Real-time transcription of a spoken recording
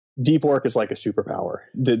deep work is like a superpower.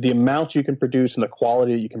 The amount you can produce and the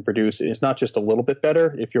quality that you can produce is not just a little bit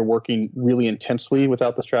better. If you're working really intensely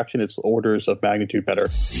without distraction, it's orders of magnitude better.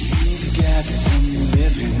 You've got some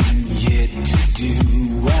living yet to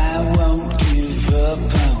do. I won't give up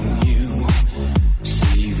on you.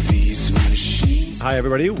 See these machines. Hi,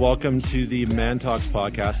 everybody. Welcome to the Man Talks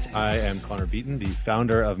podcast. I am Connor Beaton, the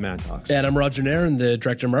founder of Man Talks. And I'm Roger Nairn, the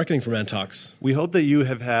director of marketing for Man Talks. We hope that you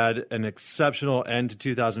have had an exceptional end to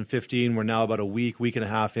 2015. We're now about a week and a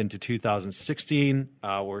half into 2016.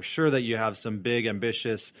 We're sure that you have some big,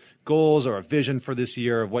 ambitious goals or a vision for this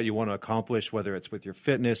year of what you want to accomplish, whether it's with your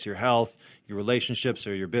fitness, your health, your relationships,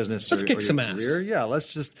 or your business. Let's kick some ass. Career. Yeah,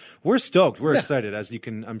 we're stoked. We're excited, as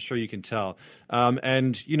I'm sure you can tell.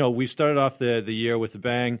 And we started off the year with a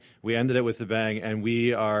bang. We ended it with a bang, and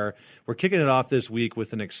we're kicking it off this week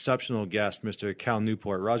with an exceptional guest, Mr. Cal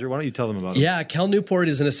Newport. Roger, why don't you tell them about him? Yeah, Cal Newport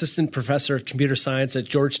is an assistant professor of computer science at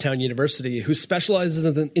Georgetown University who specializes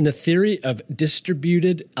in the theory of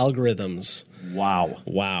distributed algorithms.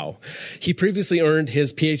 Wow. He previously earned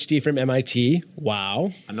his PhD from MIT.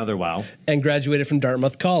 Wow. Another wow. And graduated from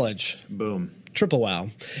Dartmouth College. Boom. Triple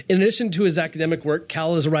wow. In addition to his academic work,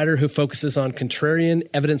 Cal is a writer who focuses on contrarian,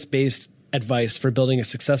 evidence-based advice for building a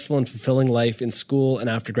successful and fulfilling life in school and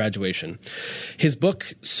after graduation. His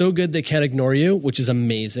book, So Good They Can't Ignore You, which is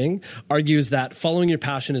amazing, argues that following your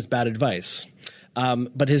passion is bad advice.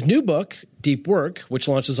 But his new book, Deep Work, which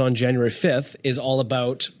launches on January 5th, is all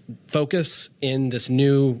about focus in this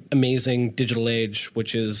new, amazing digital age,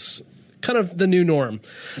 which is kind of the new norm.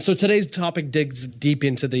 So today's topic digs deep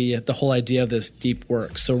into the whole idea of this deep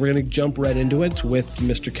work. So we're going to jump right into it with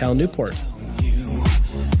Mr. Cal Newport.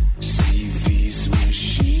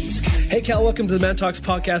 Hey, Cal, welcome to the Man Talks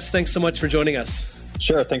podcast. Thanks so much for joining us.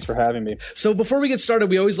 Sure. Thanks for having me. So before we get started,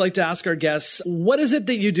 we always like to ask our guests, what is it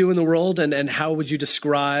that you do in the world and how would you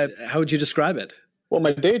describe it? Well,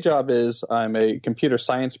 my day job is I'm a computer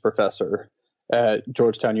science professor at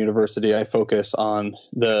Georgetown University. I focus on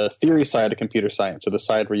the theory side of computer science, or the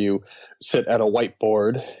side where you sit at a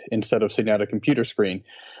whiteboard instead of sitting at a computer screen.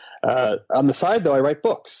 On the side, though, I write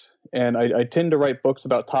books, and I tend to write books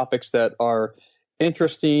about topics that are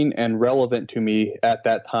interesting and relevant to me at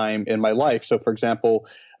that time in my life. So, for example,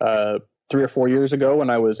 3 or 4 years ago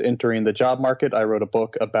when I was entering the job market, I wrote a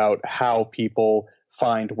book about how people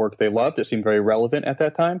find work they loved. It seemed very relevant at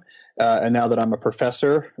that time. And now that I'm a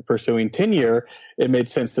professor pursuing tenure, it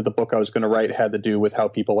made sense that the book I was going to write had to do with how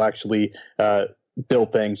people actually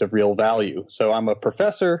build things of real value. So I'm a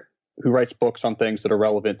professor who writes books on things that are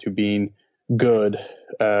relevant to being good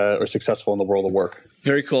or successful in the world of work.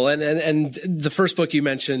 Very cool. And the first book you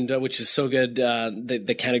mentioned, which is So Good,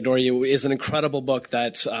 They Can't Ignore You, is an incredible book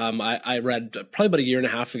that I read probably about a year and a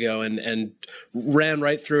half ago and ran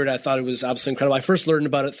right through it. I thought it was absolutely incredible. I first learned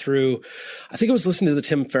about it through, I think I was listening to the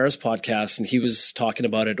Tim Ferriss podcast, and he was talking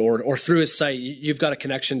about it, or through his site. You've got a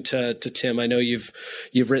connection to Tim. I know you've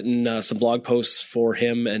written some blog posts for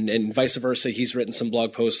him, and vice versa. He's written some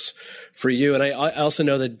blog posts for you. And I also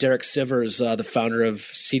know that Derek Sivers, the founder of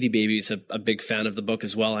CD Baby, is a big fan of the book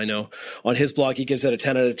as well. I know on his blog he gives it a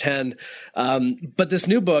 10 out of 10. But this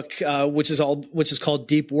new book, which is called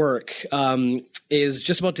Deep Work, is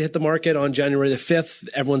just about to hit the market on January the 5th.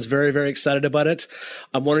 Everyone's very, very excited about it.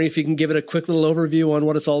 I'm wondering if you can give it a quick little overview on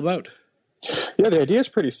what it's all about. Yeah, the idea is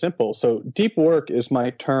pretty simple. So deep work is my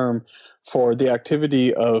term for the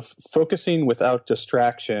activity of focusing without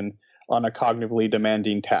distraction on a cognitively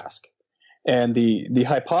demanding task. And the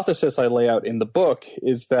hypothesis I lay out in the book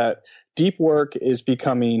is that deep work is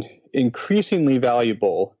becoming increasingly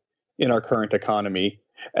valuable in our current economy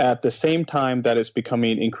at the same time that it's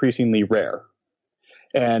becoming increasingly rare.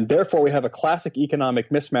 And therefore, we have a classic economic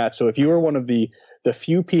mismatch. So if you are one of the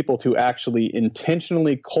few people to actually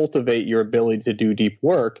intentionally cultivate your ability to do deep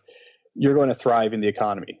work, you're going to thrive in the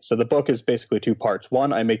economy. So the book is basically 2 parts.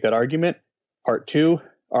 1, I make that argument. Part 2,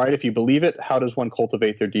 all right, if you believe it, how does one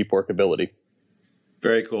cultivate their deep work ability?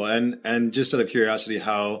 Very cool. And just out of curiosity,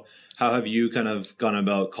 how have you kind of gone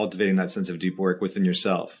about cultivating that sense of deep work within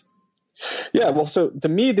yourself? Yeah, well, so to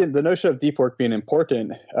me, the notion of deep work being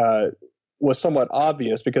important was somewhat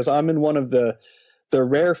obvious because I'm in one of the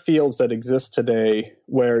rare fields that exist today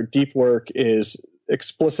where deep work is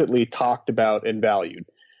explicitly talked about and valued.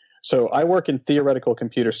 So I work in theoretical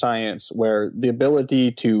computer science where the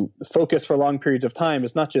ability to focus for long periods of time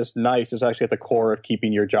is not just nice, it's actually at the core of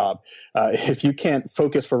keeping your job. If you can't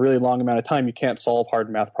focus for a really long amount of time, you can't solve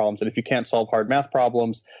hard math problems. And if you can't solve hard math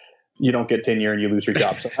problems, you don't get tenure and you lose your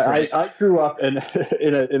job. So I grew up in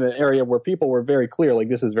an area where people were very clear, like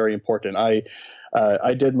this is very important. I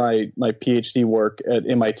I did my PhD work at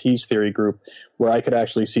MIT's theory group, where I could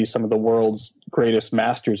actually see some of the world's greatest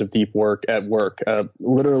masters of deep work at work.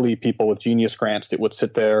 Literally people with genius grants that would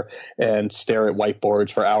sit there and stare at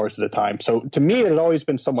whiteboards for hours at a time. So to me, it had always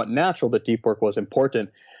been somewhat natural that deep work was important.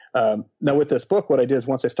 Now, with this book, what I did is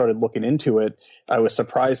once I started looking into it, I was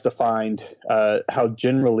surprised to find how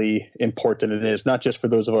generally important it is, not just for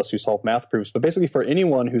those of us who solve math proofs, but basically for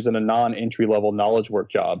anyone who's in a non-entry-level knowledge work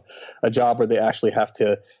job, a job where they actually have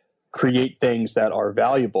to create things that are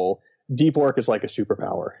valuable. Deep work is like a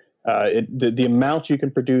superpower. The amount you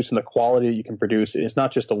can produce and the quality that you can produce is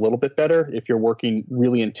not just a little bit better. If you're working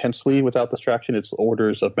really intensely without distraction, it's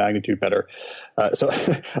orders of magnitude better. So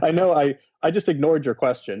I know I just ignored your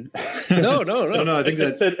question. No. I think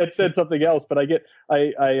it said something else, but I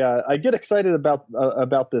get excited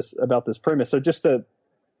about this premise. So just to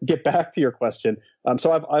get back to your question,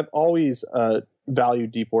 so I've always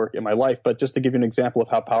valued deep work in my life, but just to give you an example of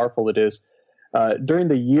how powerful it is. During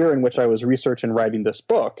the year in which I was researching and writing this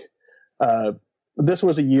book, this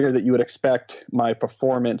was a year that you would expect my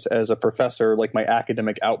performance as a professor, like my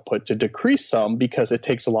academic output, to decrease some because it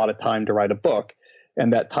takes a lot of time to write a book.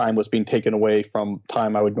 And that time was being taken away from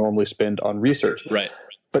time I would normally spend on research. Right.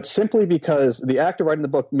 But simply because the act of writing the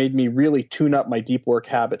book made me really tune up my deep work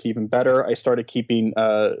habits even better. I started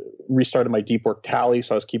restarted my deep work tally.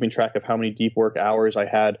 So I was keeping track of how many deep work hours I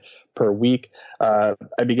had per week. I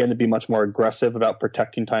began to be much more aggressive about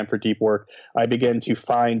protecting time for deep work. I began to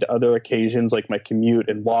find other occasions like my commute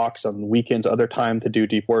and walks on weekends, other time to do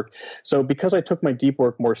deep work. So because I took my deep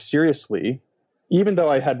work more seriously, even though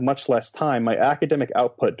I had much less time, my academic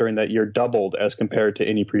output during that year doubled as compared to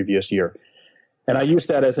any previous year. And I use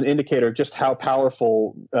that as an indicator of just how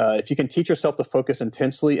powerful, if you can teach yourself to focus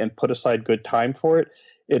intensely and put aside good time for it,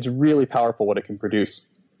 it's really powerful what it can produce.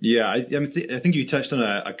 Yeah, I think you touched on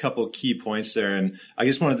a couple key points there. And I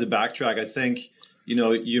just wanted to backtrack. I think,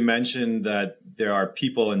 you mentioned that there are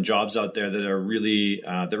people and jobs out there that are really,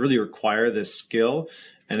 that really require this skill.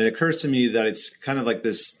 And it occurs to me that it's kind of like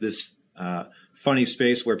this funny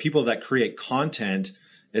space where people that create content,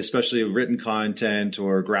 especially written content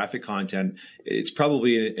or graphic content, it's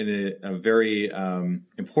probably a very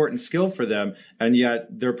important skill for them. And yet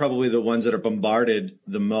they're probably the ones that are bombarded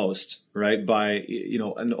the most, right? By,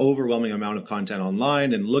 an overwhelming amount of content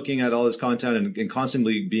online and looking at all this content and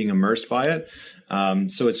constantly being immersed by it.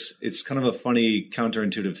 So it's kind of a funny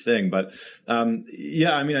counterintuitive thing. But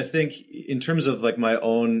I think in terms of like my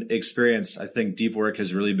own experience, I think deep work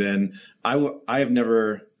has really been, I have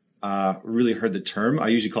never really heard the term. I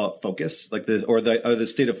usually call it focus, like this, or the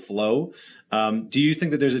state of flow. Do you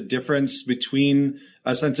think that there's a difference between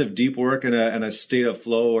a sense of deep work and a state of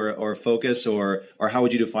flow or focus, or how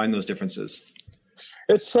would you define those differences?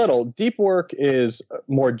 It's subtle. Deep work is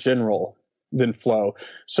more general than flow.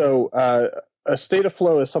 So a state of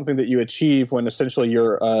flow is something that you achieve when essentially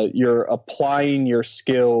you're applying your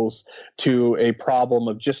skills to a problem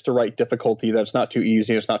of just the right difficulty that's not too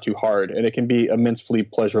easy, it's not too hard, and it can be immensely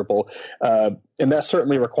pleasurable. And that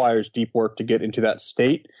certainly requires deep work to get into that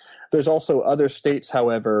state. There's also other states,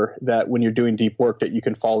 however, that when you're doing deep work that you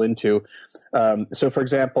can fall into. So, for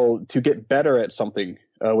example, to get better at something,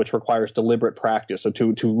 which requires deliberate practice, so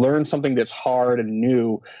to learn something that's hard and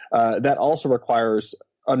new, that also requires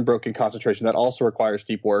unbroken concentration. That also requires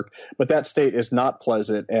deep work, but that state is not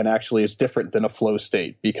pleasant and actually is different than a flow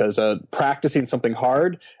state, because practicing something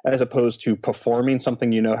hard as opposed to performing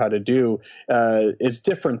something you know how to do is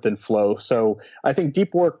different than flow. So I think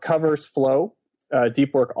deep work covers flow.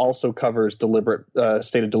 Deep work also covers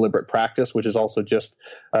state of deliberate practice, which is also just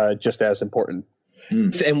as important.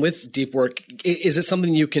 And with deep work, is it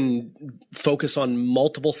something you can focus on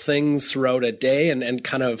multiple things throughout a day and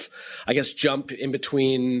kind of, I guess, jump in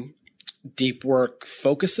between deep work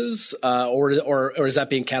focuses, or is that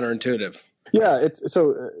being counterintuitive? Yeah,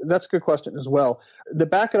 so that's a good question as well. To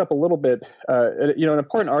back it up a little bit, an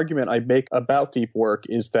important argument I make about deep work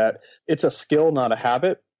is that it's a skill, not a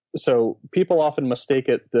habit. So people often mistake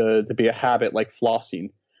it to be a habit, like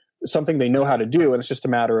flossing, something they know how to do, and it's just a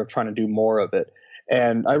matter of trying to do more of it.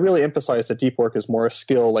 And I really emphasize that deep work is more a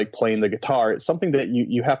skill, like playing the guitar. It's something that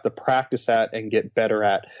you have to practice at and get better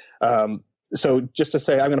at. So just to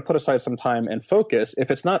say, I'm going to put aside some time and focus.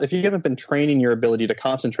 If you haven't been training your ability to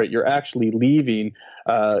concentrate, you're actually leaving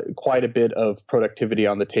quite a bit of productivity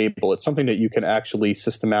on the table. It's something that you can actually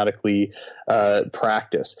systematically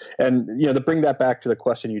practice. And to bring that back to the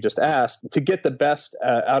question you just asked, to get the best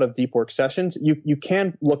out of deep work sessions, you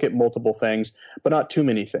can look at multiple things, but not too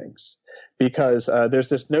many things. because there's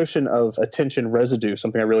this notion of attention residue,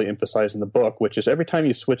 something I really emphasize in the book, which is every time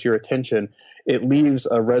you switch your attention, it leaves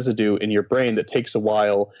a residue in your brain that takes a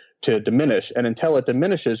while to diminish. And until it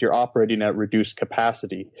diminishes, you're operating at reduced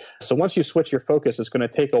capacity. So once you switch your focus, it's going to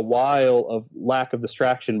take a while of lack of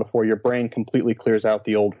distraction before your brain completely clears out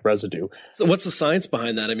the old residue. So what's the science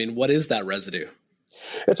behind that? I mean, what is that residue?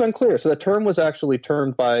 It's unclear. So the term was actually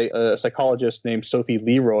termed by a psychologist named Sophie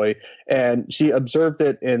Leroy, and she observed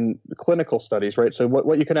it in clinical studies, right? So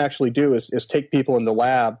what you can actually do is take people in the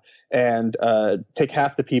lab and take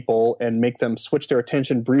half the people and make them switch their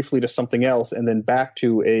attention briefly to something else and then back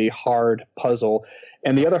to a hard puzzle.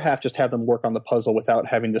 And the other half just have them work on the puzzle without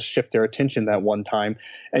having to shift their attention that one time.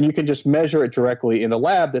 And you can just measure it directly in the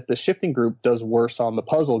lab that the shifting group does worse on the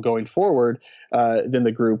puzzle going forward than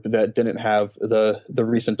the group that didn't have the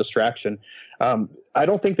recent distraction. I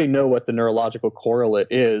don't think they know what the neurological correlate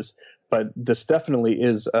is, but this definitely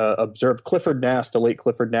is observed. Clifford Nass, the late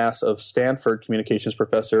Clifford Nass of Stanford, communications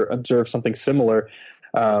professor, observed something similar.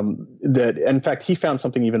 That in fact he found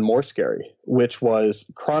something even more scary, which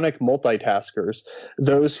was chronic multitaskers,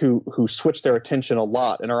 those who switch their attention a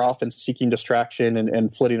lot and are often seeking distraction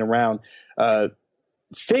and flitting around,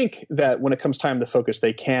 think that when it comes time to focus,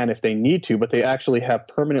 they can if they need to, but they actually have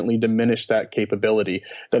permanently diminished that capability.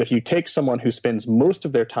 That if you take someone who spends most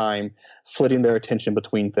of their time flitting their attention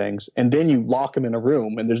between things, and then you lock them in a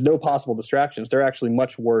room and there's no possible distractions, they're actually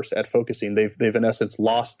much worse at focusing. They've in essence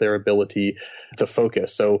lost their ability to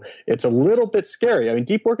focus. So it's a little bit scary. I mean,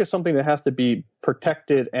 deep work is something that has to be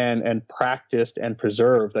protected and practiced and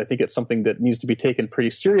preserved. I think it's something that needs to be taken pretty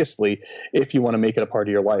seriously if you want to make it a part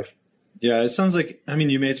of your life. Yeah, it sounds like, I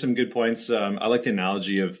mean, you made some good points. I like the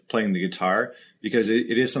analogy of playing the guitar because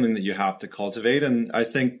it is something that you have to cultivate. And I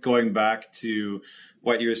think going back to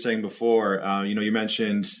what you were saying before, you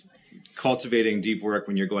mentioned cultivating deep work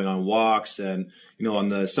when you're going on walks and, on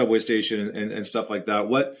the subway station and stuff like that.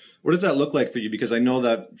 What does that look like for you? Because I know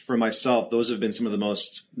that for myself, those have been some of the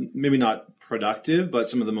most, maybe not productive, but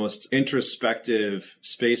some of the most introspective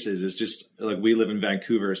spaces. Is just like, we live in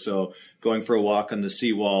Vancouver, so going for a walk on the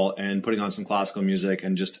seawall and putting on some classical music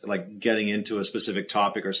and just like getting into a specific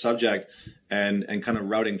topic or subject and kind of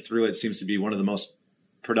routing through it seems to be one of the most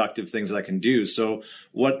productive things that I can do. So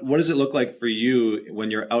what does it look like for you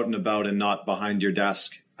when you're out and about and not behind your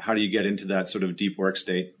desk? How do you get into that sort of deep work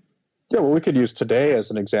state? Yeah, well, we could use today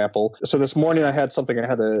as an example. So this morning I had something I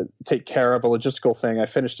had to take care of, a logistical thing. I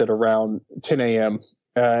finished it around 10 a.m.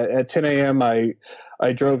 At 10 a.m.,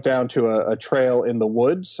 I drove down to a trail in the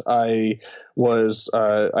woods. I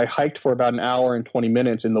hiked for about an hour and 20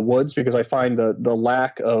 minutes in the woods because I find the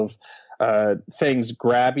lack of things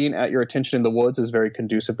grabbing at your attention in the woods is very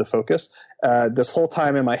conducive to focus. This whole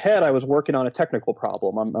time in my head, I was working on a technical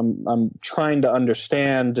problem. I'm trying to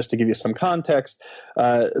understand, just to give you some context,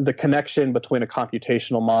 the connection between a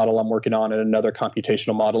computational model I'm working on and another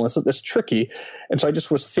computational model. And it's tricky. And so I just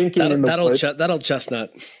was thinking that'll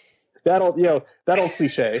chestnut. That old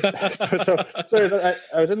cliche. so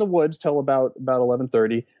I was in the woods till about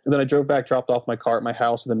 11:30, and then I drove back, dropped off my car at my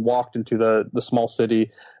house, and then walked into the small city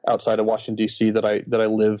outside of Washington D.C. that I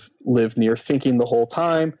live near, thinking the whole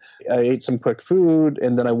time. I ate some quick food,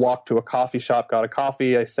 and then I walked to a coffee shop, got a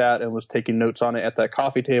coffee. I sat and was taking notes on it at that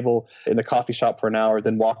coffee table in the coffee shop for an hour,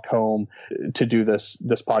 then walked home to do this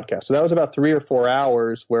podcast. So that was about 3 or 4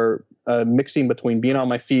 hours where mixing between being on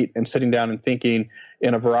my feet and sitting down and thinking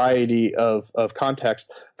in a variety of context,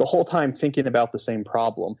 the whole time thinking about the same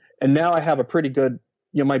problem. And now I have a pretty good,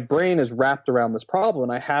 my brain is wrapped around this problem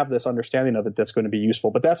and I have this understanding of it that's going to be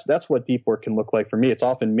useful. But that's what deep work can look like for me. It's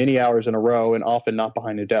often many hours in a row and often not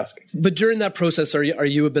behind a desk. But during that process, are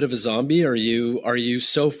you a bit of a zombie? Are you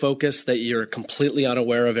so focused that you're completely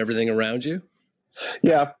unaware of everything around you?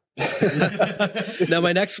 Yeah. Now,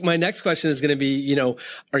 my next question is going to be,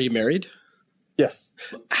 are you married? Yes.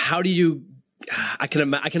 How do you? I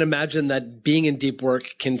can imagine that being in deep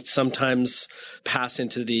work can sometimes pass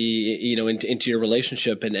into the into your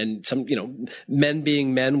relationship and some men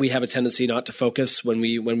being men, we have a tendency not to focus when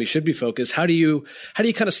we should be focused. How do you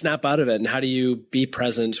kind of snap out of it, and how do you be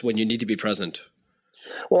present when you need to be present?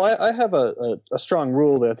 Well, I have a strong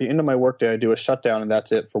rule that at the end of my workday, I do a shutdown, and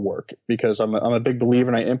that's it for work, because I'm a big believer,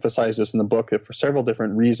 and I emphasize this in the book, that for several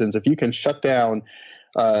different reasons, if you can shut down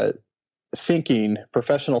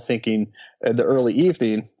professional thinking in the early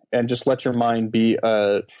evening and just let your mind be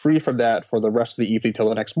free from that for the rest of the evening till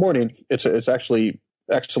the next morning, it's actually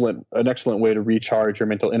an excellent way to recharge your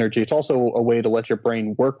mental energy. It's also a way to let your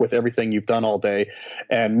brain work with everything you've done all day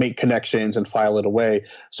and make connections and file it away.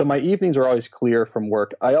 So my evenings are always clear from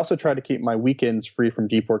work. I also try to keep my weekends free from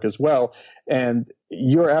deep work as well. And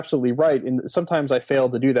you're absolutely right. And sometimes I fail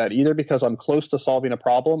to do that, either because I'm close to solving a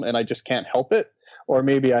problem and I just can't help it, or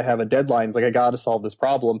maybe I have a deadline. It's like, I got to solve this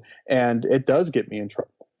problem. And it does get me in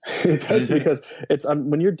trouble. It does, because it's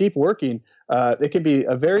when you're deep working, it can be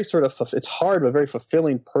a very sort of, it's hard, but very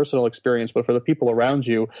fulfilling personal experience. But for the people around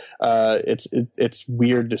you, it's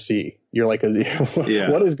weird to see. You're like,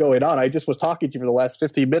 what is going on? I just was talking to you for the last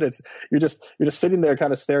 15 minutes. You're just sitting there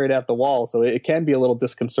kind of staring at the wall. So it can be a little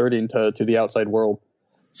disconcerting to the outside world.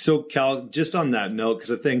 So Cal, just on that note,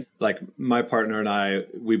 because I think like my partner and I,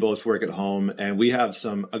 we both work at home and we have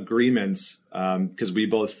some agreements because we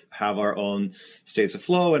both have our own states of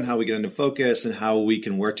flow and how we get into focus and how we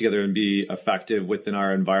can work together and be effective within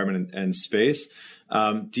our environment and space.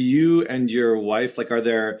 Do you and your wife,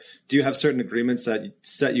 do you have certain agreements that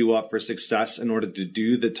set you up for success in order to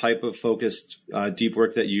do the type of focused deep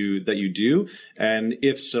work that you do? And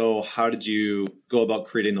if so, how did you go about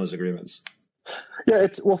creating those agreements? Yeah,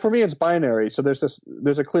 for me, it's binary. So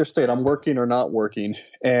there's a clear state. I'm working or not working.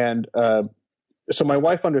 And so my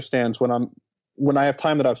wife understands when I have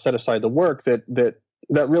time that I've set aside to work,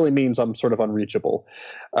 that really means I'm sort of unreachable.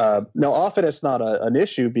 Now, often it's not an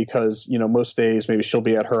issue because, most days maybe she'll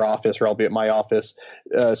be at her office or I'll be at my office.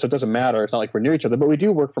 So it doesn't matter. It's not like we're near each other, but we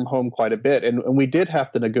do work from home quite a bit. And we did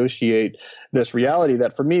have to negotiate this reality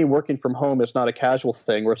that for me, working from home is not a casual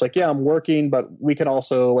thing where it's like, yeah, I'm working, but we can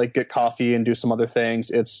also like get coffee and do some other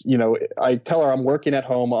things. It's, I tell her I'm working at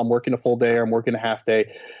home, I'm working a full day or I'm working a half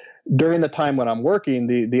day. During the time when I'm working,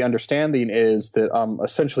 the understanding is that I'm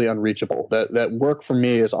essentially unreachable. That work for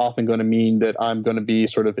me is often going to mean that I'm going to be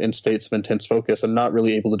sort of in states of intense focus and not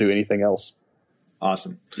really able to do anything else.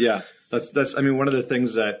 Awesome. Yeah, that's. I mean, one of the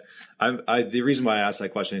things that the reason why I asked that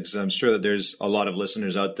question is because I'm sure that there's a lot of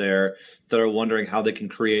listeners out there that are wondering how they can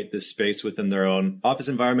create this space within their own office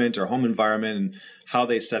environment or home environment and how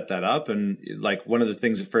they set that up. And like one of the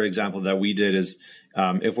things, for example, that we did is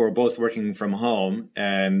if we're both working from home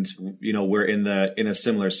and we're in a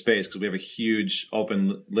similar space because we have a huge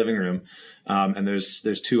open living room and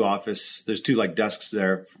there's two like desks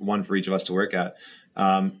there, one for each of us to work at.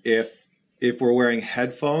 If we're wearing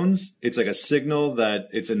headphones, it's like a signal that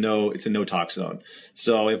it's a no talk zone.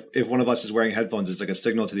 So if one of us is wearing headphones, it's like a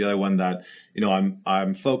signal to the other one that,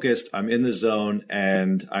 I'm focused, I'm in the zone,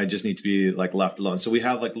 and I just need to be like left alone. So we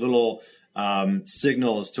have like little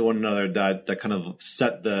signals to one another that kind of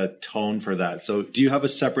set the tone for that. So do you have a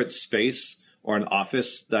separate space or an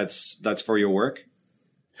office that's for your work?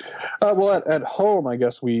 Well, at home, I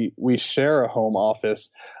guess we share a home office,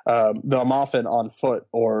 though I'm often on foot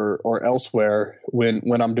or elsewhere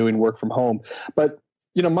when I'm doing work from home. But,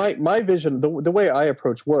 my vision, the way I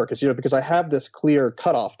approach work is, because I have this clear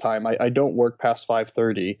cutoff time. I don't work past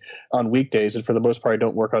 5:30 on weekdays, and for the most part, I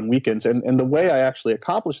don't work on weekends. And the way I actually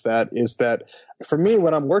accomplish that is that for me,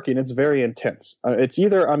 when I'm working, it's very intense. It's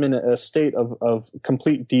either I'm in a state of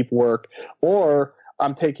complete deep work, or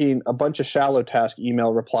I'm taking a bunch of shallow task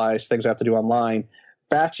email replies, things I have to do online,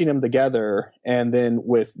 batching them together, and then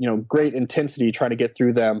with great intensity trying to get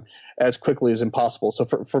through them as quickly as impossible. So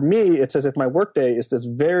for me, it's as if my workday is this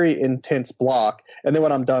very intense block, and then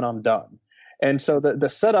when I'm done, I'm done. And so the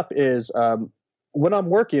setup is when I'm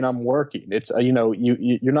working, I'm working. It's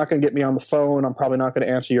you're not going to get me on the phone. I'm probably not going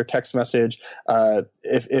to answer your text message.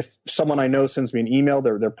 If someone I know sends me an email,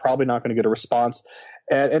 they're probably not going to get a response.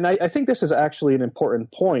 And I think this is actually an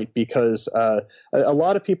important point because a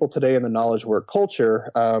lot of people today in the knowledge work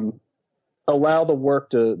culture allow the work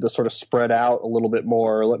to sort of spread out a little bit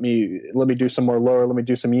more. Let me do some more lower. Let me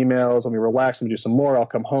do some emails. Let me relax. Let me do some more. I'll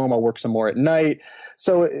come home. I'll work some more at night.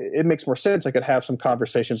 So it makes more sense. I could have some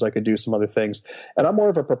conversations. I could do some other things. And I'm more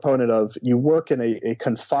of a proponent of you work in a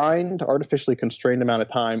confined, artificially constrained amount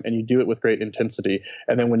of time, and you do it with great intensity.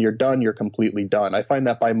 And then when you're done, you're completely done. I find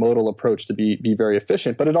that bimodal approach to be very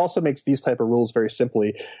efficient, but it also makes these type of rules very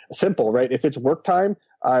simple, right? If it's work time,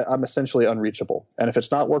 I'm essentially unreachable. And if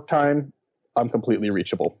it's not work time, I'm completely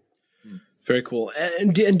reachable. Very cool.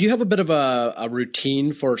 And do you have a bit of a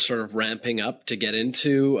routine for sort of ramping up to get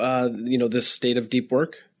into, this state of deep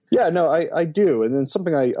work? Yeah, no, I do. And then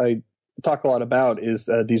something I talk a lot about is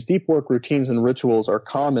these deep work routines and rituals are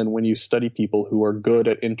common when you study people who are good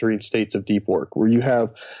at entering states of deep work, where you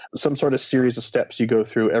have some sort of series of steps you go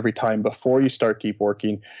through every time before you start deep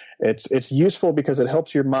working. It's useful because it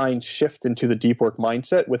helps your mind shift into the deep work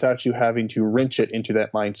mindset without you having to wrench it into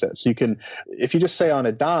that mindset. So you can, if you just say on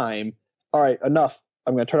a dime, all right, enough,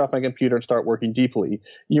 I'm going to turn off my computer and start working deeply.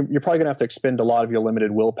 You're probably going to have to expend a lot of your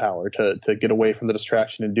limited willpower to get away from the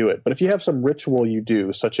distraction and do it. But if you have some ritual you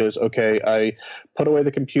do, such as, okay, I put away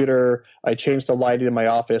the computer, I change the lighting in my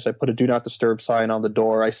office, I put a do not disturb sign on the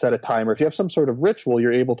door, I set a timer. If you have some sort of ritual,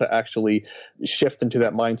 you're able to actually shift into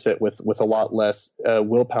that mindset with a lot less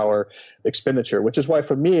willpower expenditure, which is why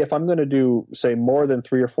for me, if I'm going to do, say, more than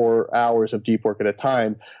 3 or 4 hours of deep work at a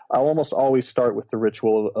time, I'll almost always start with the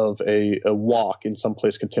ritual of a walk in some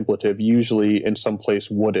place contemplative, usually in some place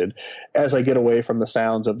wooded. As I get away from the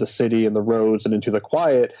sounds of the city and the roads and into the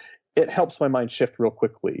quiet, it helps my mind shift real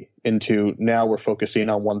quickly into now we're focusing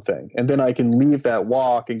on one thing. And then I can leave that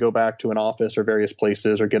walk and go back to an office or various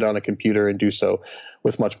places or get on a computer and do so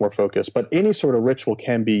with much more focus. But any sort of ritual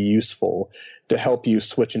can be useful to help you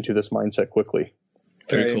switch into this mindset quickly.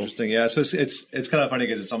 Very cool. Interesting. Yeah. So it's kind of funny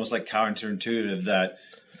because it's almost like counterintuitive that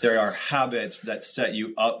there are habits that set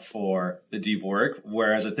you up for the deep work.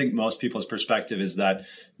 Whereas I think most people's perspective is that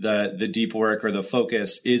the deep work or the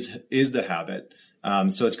focus is the habit.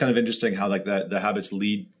 So it's kind of interesting how like the habits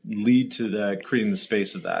lead to the creating the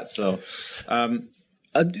space of that. So,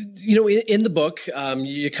 in the book,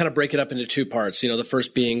 you kind of break it up into 2 parts. The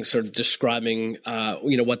first being sort of describing,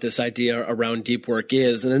 what this idea around deep work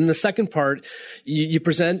is. And then the second part, you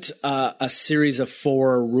present a series of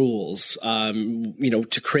 4 rules,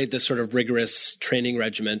 to create this sort of rigorous training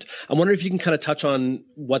regimen. I wonder if you can kind of touch on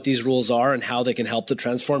what these rules are and how they can help to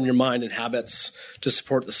transform your mind and habits to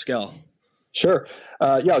support the skill. Sure.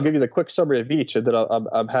 I'll give you the quick summary of each, and then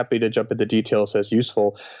I'm happy to jump into details as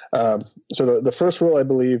useful. So the first rule, I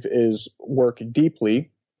believe, is work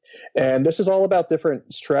deeply. And this is all about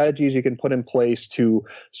different strategies you can put in place to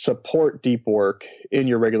support deep work in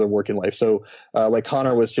your regular working life. So like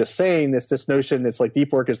Connor was just saying, this notion, it's like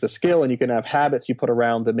deep work is the skill, and you can have habits you put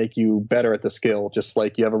around that make you better at the skill, just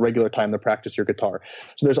like you have a regular time to practice your guitar.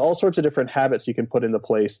 So there's all sorts of different habits you can put into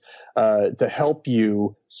place to help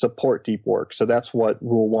you support deep work. So that's what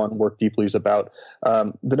rule 1, work deeply, is about.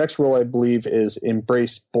 The next rule, I believe, is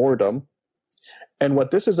embrace boredom. And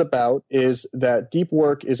what this is about is that deep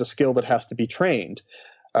work is a skill that has to be trained.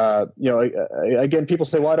 Again, people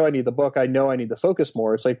say, why do I need the book? I know I need to focus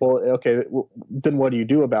more. It's like, well, okay, then what do you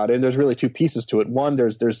do about it? And there's really 2 pieces to it. One,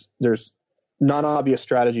 there's non-obvious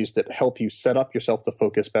strategies that help you set up yourself to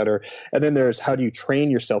focus better. And then there's how do you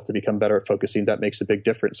train yourself to become better at focusing. That makes a big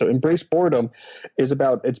difference. So embrace boredom is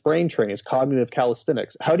about, it's brain training, it's cognitive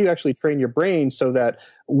calisthenics. How do you actually train your brain so that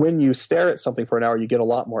when you stare at something for an hour, you get a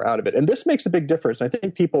lot more out of it? And this makes a big difference. I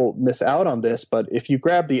think people miss out on this, but if you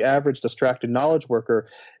grab the average distracted knowledge worker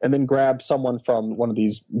and then grab someone from one of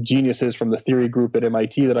these geniuses from the theory group at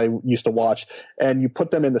MIT that I used to watch, and you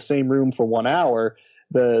put them in the same room for 1 hour,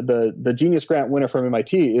 the Genius Grant winner from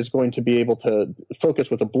MIT is going to be able to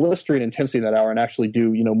focus with a blistering intensity in that hour and actually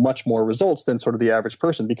do, much more results than sort of the average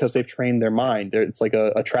person because they've trained their mind. It's like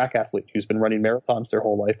a track athlete who's been running marathons their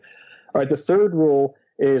whole life. All right, the third rule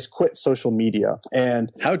is quit social media.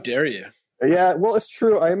 And how dare you? Yeah, well, it's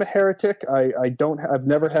true. I am a heretic. I've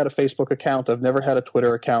never had a Facebook account. I've never had a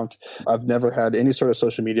Twitter account. I've never had any sort of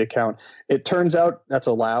social media account. It turns out that's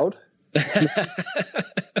allowed.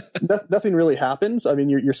 Nothing really happens. I mean,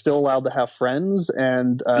 you're still allowed to have friends,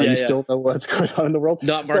 and still know what's going on in the world.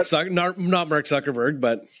 Not Mark Zuckerberg,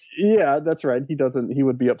 but yeah, that's right. He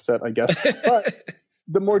would be upset, I guess. But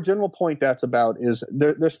the more general point that's about is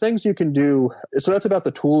there's things you can do. So that's about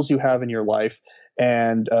the tools you have in your life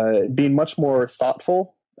and being much more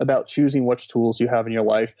thoughtful about choosing which tools you have in your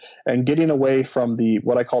life and getting away from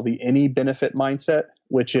what I call the any benefit mindset,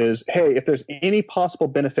 which is, hey, if there's any possible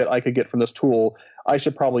benefit I could get from this tool, I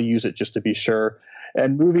should probably use it just to be sure.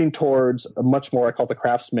 And moving towards a much more, I call it the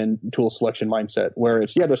craftsman tool selection mindset, where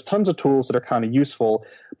it's, there's tons of tools that are kind of useful,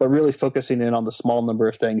 but really focusing in on the small number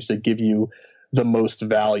of things that give you the most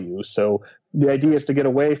value. So the idea is to get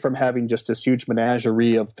away from having just this huge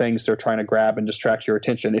menagerie of things they're trying to grab and distract your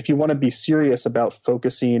attention. If you want to be serious about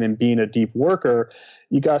focusing and being a deep worker,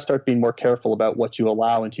 you got to start being more careful about what you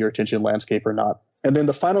allow into your attention landscape or not. And then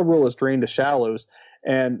the final rule is drain to shallows.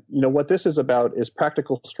 And what this is about is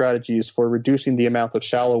practical strategies for reducing the amount of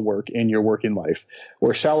shallow work in your working life,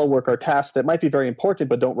 where shallow work are tasks that might be very important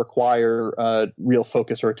but don't require real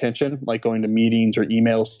focus or attention, like going to meetings or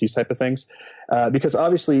emails, these type of things. Because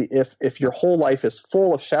obviously, if your whole life is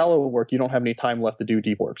full of shallow work, you don't have any time left to do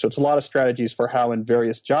deep work. So it's a lot of strategies for how in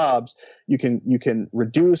various jobs you can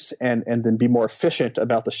reduce and then be more efficient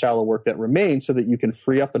about the shallow work that remains so that you can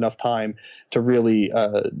free up enough time to really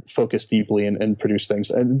focus deeply and produce things.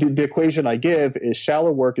 And the equation I give is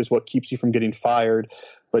shallow work is what keeps you from getting fired,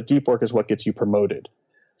 but deep work is what gets you promoted.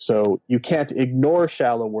 So you can't ignore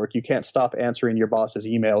shallow work. You can't stop answering your boss's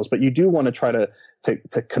emails, but you do want to try to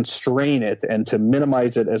constrain it and to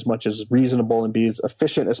minimize it as much as reasonable and be as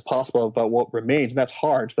efficient as possible about what remains. And that's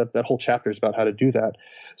hard. So that whole chapter is about how to do that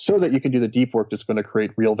so that you can do the deep work that's going to create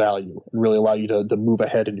real value and really allow you to move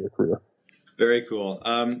ahead in your career. Very cool.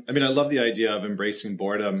 I mean, I love the idea of embracing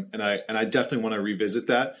boredom, and I definitely want to revisit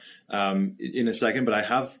that in a second. But I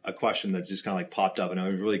have a question that just kind of like popped up, and I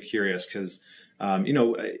was really curious because,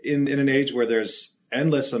 in an age where there's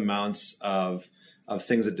endless amounts of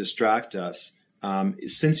things that distract us,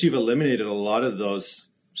 since you've eliminated a lot of those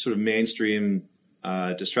sort of mainstream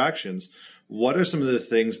distractions, what are some of the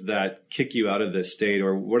things that kick you out of this state,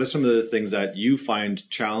 or what are some of the things that you find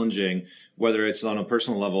challenging, whether it's on a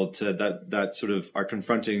personal level to that sort of are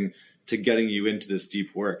confronting to getting you into this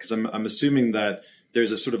deep work? Because I'm assuming that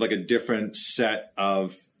there's a sort of like a different set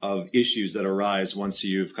of issues that arise once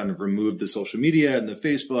you've kind of removed the social media and the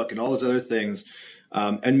Facebook and all those other things.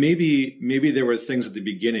 And maybe there were things at the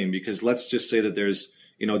beginning, because let's just say that there's,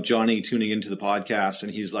 Johnny tuning into the podcast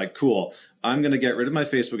and he's like, cool, I'm going to get rid of my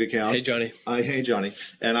Facebook account. Hey, Johnny. Hey, Johnny.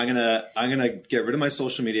 And I'm going to get rid of my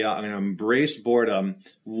social media. I'm going to embrace boredom.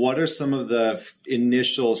 What are some of the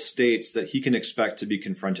initial states that he can expect to be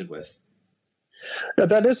confronted with? Yeah,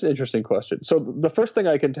 that is an interesting question. So the first thing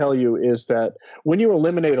I can tell you is that when you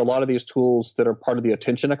eliminate a lot of these tools that are part of the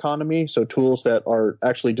attention economy, so tools that are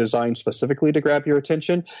actually designed specifically to grab your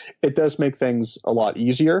attention, it does make things a lot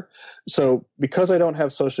easier. So because I don't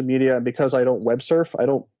have social media and because I don't web surf,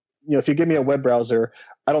 if you give me a web browser,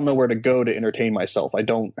 I don't know where to go to entertain myself. I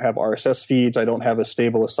don't have RSS feeds. I don't have as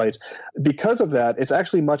stable of sites. Because of that, it's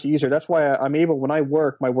actually much easier. That's why I'm able, when I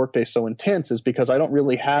work, my workday is so intense, is because I don't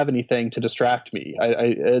really have anything to distract me.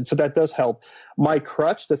 And so that does help. My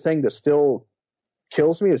crutch, the thing that still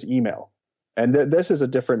kills me, is email. And this is a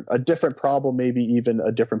different problem, maybe even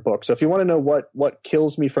a different book. So if you want to know what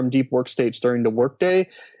kills me from deep work states during the workday,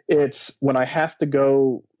 it's when I have to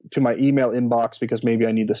go to my email inbox because maybe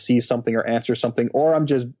I need to see something or answer something, or I'm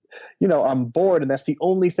just, I'm bored and that's the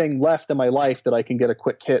only thing left in my life that I can get a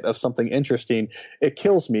quick hit of something interesting. It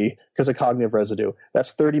kills me because of cognitive residue.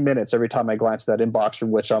 That's 30 minutes every time I glance at that inbox, from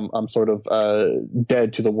which I'm sort of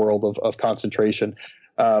dead to the world of concentration.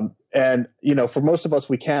 And for most of us,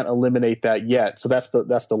 we can't eliminate that yet. So that's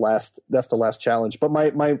the last challenge. But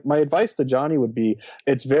my advice to Johnny would be,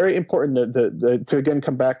 it's very important to again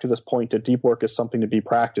come back to this point that deep work is something to be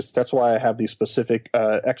practiced. That's why I have these specific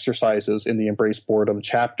exercises in the Embrace Boredom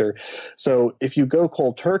chapter. So if you go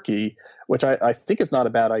cold turkey, which I think is not a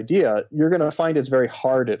bad idea, you're going to find it's very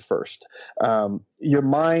hard at first. Your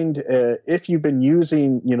mind, if you've been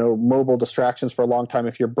using, mobile distractions for a long time,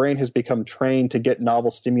 if your brain has become trained to get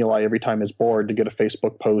novel stimuli every time it's bored, to get a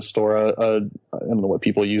Facebook post or I don't know what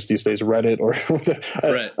people use these days, Reddit or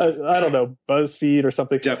right. I don't know, BuzzFeed or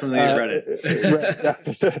something. Definitely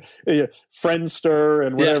Reddit. Friendster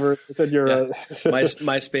and whatever. Yeah. Said your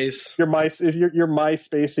MySpace. Your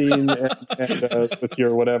MySpacing and with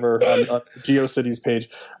your whatever GeoCities page,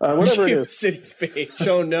 whatever it is. GeoCities page.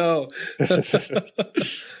 Oh no.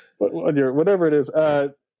 Whatever it is.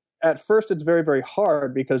 At first, it's very, very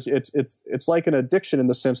hard because it's like an addiction in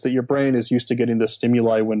the sense that your brain is used to getting the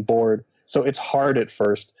stimuli when bored. So it's hard at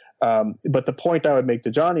first. But the point I would make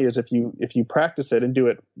to Johnny is if you practice it and do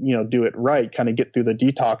it right, kind of get through the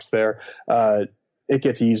detox there, it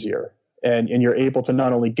gets easier. And you're able to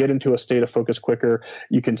not only get into a state of focus quicker,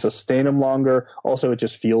 you can sustain them longer. Also, it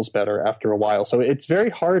just feels better after a while. So it's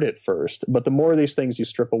very hard at first, but the more of these things you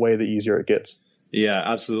strip away, the easier it gets. Yeah,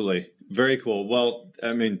 absolutely. Very cool. Well,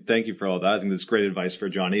 I mean, thank you for all that. I think that's great advice for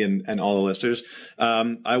Johnny and all the listeners.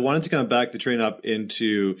 I wanted to kind of back the train up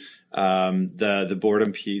into the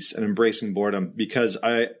boredom piece and embracing boredom, because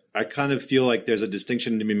I kind of feel like there's a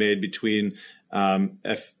distinction to be made between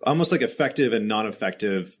almost like effective and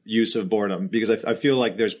non-effective use of boredom, because I feel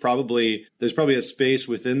like there's probably a space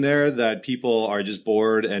within there that people are just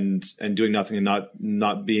bored and doing nothing and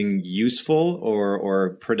not being useful or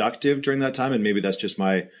productive during that time. And maybe that's just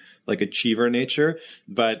my like achiever nature.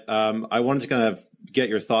 But I wanted to kind of get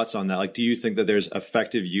your thoughts on that. Like, do you think that there's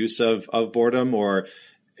effective use of boredom, or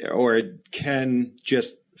can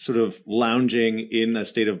just sort of lounging in a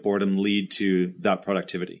state of boredom lead to that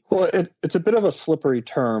productivity? Well, it's a bit of a slippery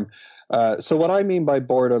term. So what I mean by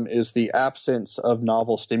boredom is the absence of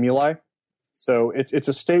novel stimuli. So it's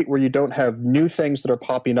a state where you don't have new things that are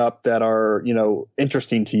popping up that are,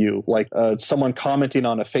 interesting to you. Like someone commenting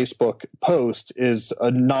on a Facebook post is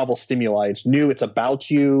a novel stimuli. It's new. It's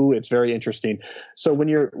about you. It's very interesting. So when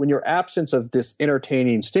you're absence of this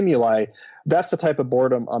entertaining stimuli, that's the type of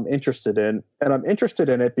boredom I'm interested in. And I'm interested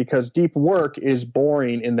in it because deep work is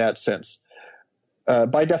boring in that sense.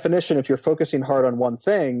 By definition, if you're focusing hard on one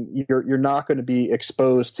thing, you're not going to be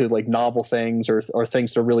exposed to like novel things or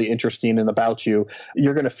things that are really interesting and about you.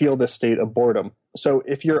 You're going to feel this state of boredom. So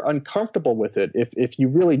if you're uncomfortable with it, if you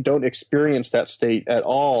really don't experience that state at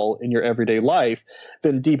all in your everyday life,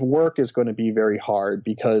 then deep work is going to be very hard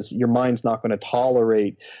because your mind's not going to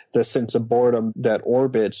tolerate the sense of boredom that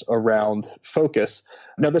orbits around focus.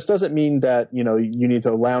 Now, this doesn't mean that, you need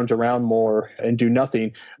to lounge around more and do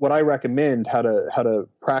nothing. What I recommend how to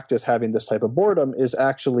practice having this type of boredom is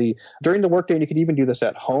actually during the workday, and you can even do this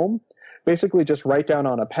at home, basically just write down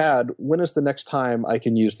on a pad, when is the next time I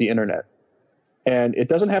can use the internet? And it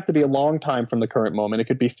doesn't have to be a long time from the current moment. It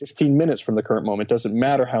could be 15 minutes from the current moment. It doesn't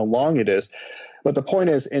matter how long it is. But the point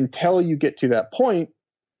is, until you get to that point,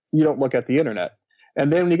 you don't look at the internet.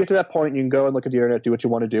 And then when you get to that point, you can go and look at the internet, do what you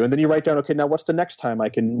want to do. And then you write down, okay, now what's the next time I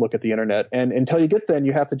can look at the internet? And until you get then,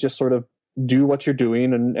 you have to just sort of do what you're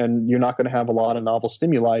doing, and you're not going to have a lot of novel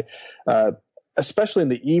stimuli. Especially in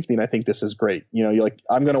the evening, I think this is great. You're like,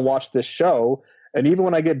 I'm going to watch this show, and even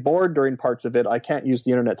when I get bored during parts of it, I can't use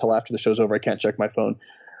the internet till after the show's over. I can't check my phone.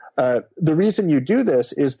 The reason you do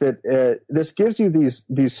this is that this gives you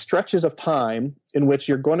these stretches of time in which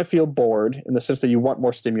you're going to feel bored in the sense that you want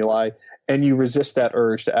more stimuli, and you resist that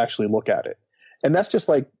urge to actually look at it. And that's just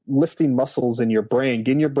like lifting muscles in your brain,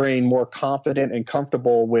 getting your brain more confident and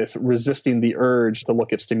comfortable with resisting the urge to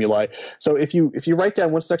look at stimuli. So if you write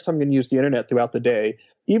down when's the next time I'm going to use the internet throughout the day,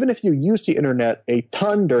 even if you use the internet a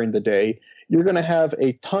ton during the day, you're going to have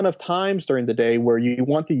a ton of times during the day where you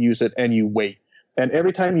want to use it and you wait. And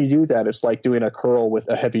every time you do that, it's like doing a curl with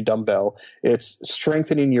a heavy dumbbell. It's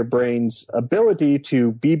strengthening your brain's ability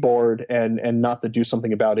to be bored and not to do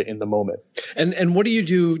something about it in the moment. And what do you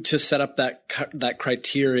do to set up that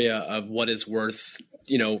criteria of what is worth,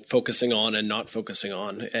 focusing on and not focusing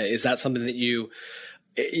on? Is that something that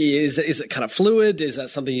is it kind of fluid? Is that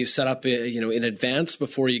something you set up, in advance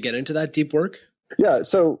before you get into that deep work? Yeah,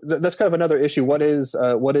 so that's kind of another issue. What is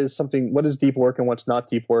deep work and what's not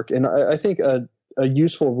deep work? And I think a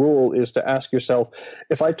useful rule is to ask yourself,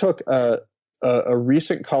 if I took a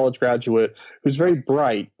recent college graduate who's very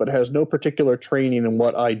bright but has no particular training in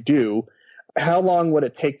what I do, how long would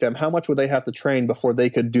it take them? How much would they have to train before they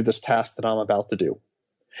could do this task that I'm about to do?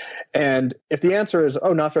 And if the answer is,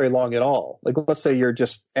 not very long at all, like let's say you're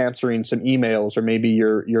just answering some emails, or maybe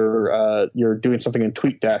you're doing something in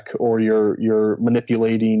TweetDeck, or you're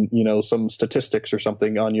manipulating, some statistics or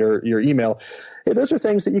something on your email. Those are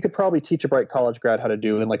things that you could probably teach a bright college grad how to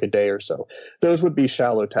do in like a day or so. Those would be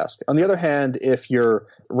shallow tasks. On the other hand, if you're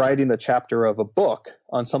writing the chapter of a book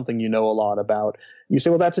on something you know a lot about, you say,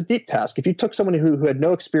 well, that's a deep task. If you took someone who had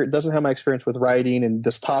no experience, doesn't have my experience with writing and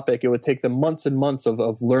this topic, it would take them months and months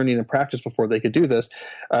of learning and practice before they could do this.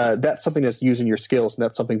 That's something that's using your skills, and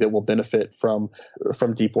that's something that will benefit from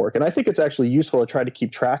deep work. And I think it's actually useful to try to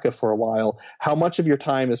keep track of for a while how much of your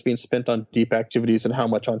time is being spent on deep activities and how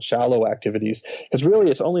much on shallow activities. Because really,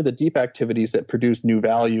 it's only the deep activities that produce new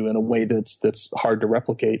value in a way that's hard to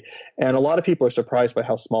replicate. And a lot of people are surprised by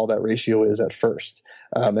how small that ratio is at first.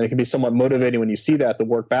 And it can be somewhat motivating when you see that to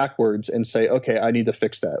work backwards and say, okay, I need to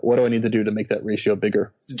fix that. What do I need to do to make that ratio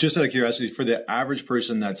bigger? Just out of curiosity, for the average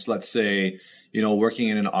person that's, let's say, working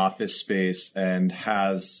in an office space and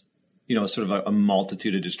has, sort of a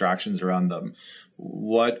multitude of distractions around them,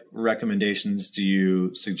 what recommendations do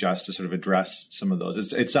you suggest to sort of address some of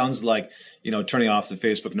those? It sounds like, turning off the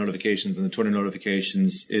Facebook notifications and the Twitter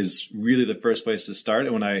notifications is really the first place to start.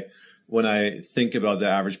 And when I think about the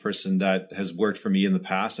average person that has worked for me in the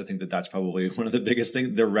past, I think that that's probably one of the biggest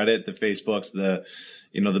things. The Reddit, the Facebooks, the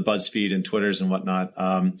BuzzFeed and Twitters and whatnot.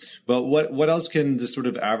 But what else can the sort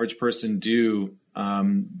of average person do?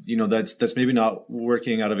 That's maybe not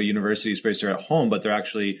working out of a university space or at home, but they're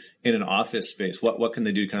actually in an office space. What can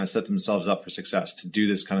they do to kind of set themselves up for success to do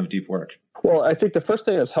this kind of deep work? Well, I think the first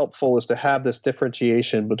thing that's helpful is to have this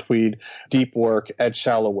differentiation between deep work and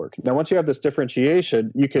shallow work. Now, once you have this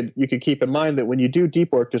differentiation, you could keep in mind that when you do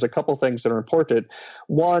deep work, there's a couple things that are important.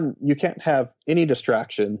 One, you can't have any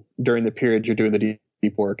distraction during the period you're doing the deep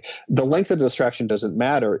deep work. The length of the distraction doesn't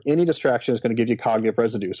matter. Any distraction is going to give you cognitive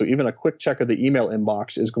residue. So even a quick check of the email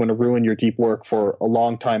inbox is going to ruin your deep work for a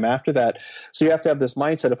long time after that. So you have to have this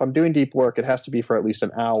mindset. If I'm doing deep work, it has to be for at least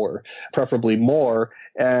an hour, preferably more.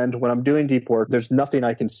 And when I'm doing deep work, there's nothing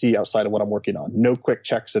I can see outside of what I'm working on. No quick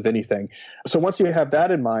checks of anything. So once you have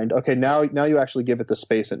that in mind, okay, now you actually give it the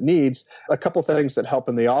space it needs. A couple things that help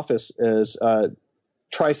in the office is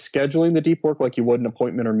try scheduling the deep work like you would an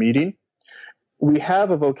appointment or meeting. We have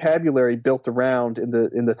a vocabulary built around in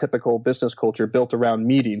the typical business culture built around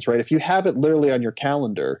meetings, right? If you have it literally on your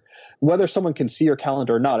calendar, whether someone can see your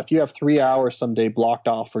calendar or not, if you have 3 hours someday blocked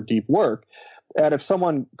off for deep work, and if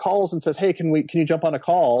someone calls and says, "Hey, can you jump on a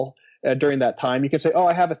call during that time?" You can say, "Oh,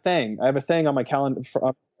 I have a thing on my calendar.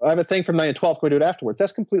 I have a thing from 9 to 12. Can we do it afterwards?"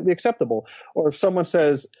 That's completely acceptable. Or if someone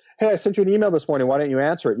says, "Hey, I sent you an email this morning. Why didn't you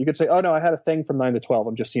answer it?" You could say, "Oh, no, I had a thing from 9 to 12.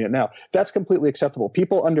 I'm just seeing it now." That's completely acceptable.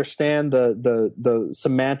 People understand the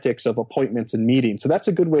semantics of appointments and meetings. So that's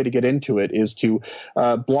a good way to get into it, is to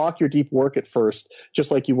block your deep work at first, just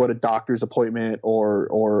like you would a doctor's appointment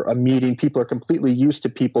or a meeting. People are completely used to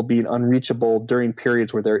people being unreachable during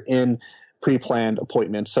periods where they're in pre-planned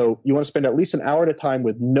appointments. So you want to spend at least an hour at a time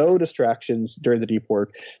with no distractions during the deep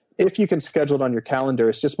work. If you can schedule it on your calendar,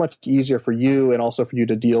 it's just much easier for you and also for you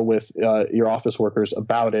to deal with your office workers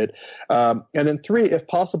about it. And then 3, if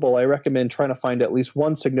possible, I recommend trying to find at least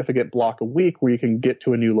one significant block a week where you can get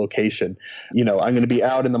to a new location. I'm going to be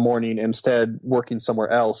out in the morning, instead working somewhere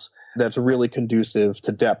else that's really conducive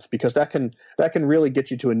to depth, because that can really get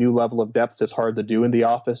you to a new level of depth that's hard to do in the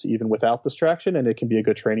office even without distraction, and it can be a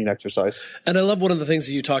good training exercise. And I love one of the things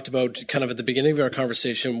that you talked about kind of at the beginning of our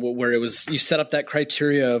conversation, where it was you set up that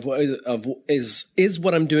criteria of is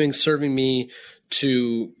what I'm doing serving me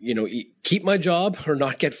to keep my job or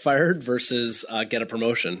not get fired versus get a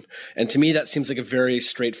promotion. And to me, that seems like a very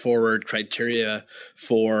straightforward criteria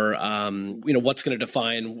for what's going to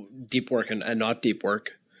define deep work and not deep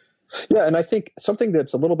work. Yeah, and I think something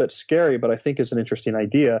that's a little bit scary, but I think is an interesting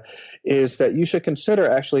idea, is that you should consider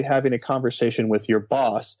actually having a conversation with your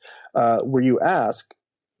boss where you ask,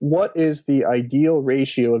 what is the ideal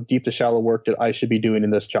ratio of deep to shallow work that I should be doing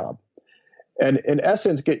in this job? And in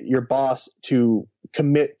essence, get your boss to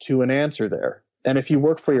commit to an answer there. And if you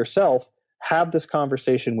work for yourself, have this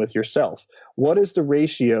conversation with yourself. What is the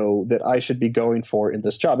ratio that I should be going for in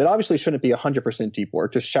this job? It obviously shouldn't be 100% deep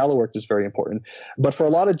work. Just shallow work is very important. But for a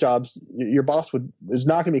lot of jobs, your boss is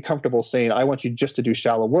not going to be comfortable saying, "I want you just to do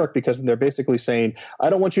shallow work," because they're basically saying, "I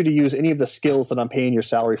don't want you to use any of the skills that I'm paying your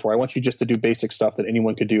salary for. I want you just to do basic stuff that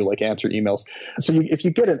anyone could do, like answer emails." So if you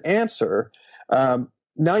get an answer,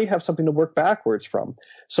 now you have something to work backwards from.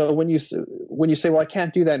 So when you say, "Well, I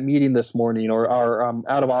can't do that meeting this morning," or I'm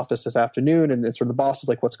out of office this afternoon, and sort of the boss is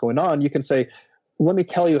like, "What's going on?" You can say, "Let me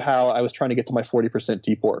tell you how I was trying to get to my 40%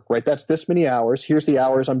 deep work," right? That's this many hours. Here's the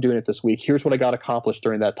hours I'm doing it this week. Here's what I got accomplished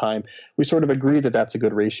during that time. We sort of agree that that's a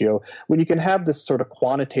good ratio. When you can have this sort of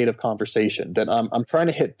quantitative conversation that I'm trying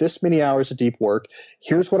to hit this many hours of deep work.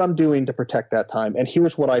 Here's what I'm doing to protect that time. And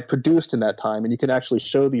here's what I produced in that time. And you can actually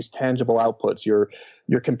show these tangible outputs. Your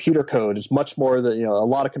computer code is much more than, a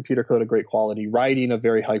lot of computer code of great quality, writing of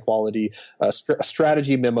very high quality, a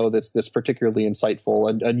strategy memo that's particularly insightful,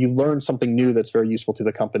 and you learn something new that's very useful to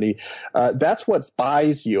the company. That's what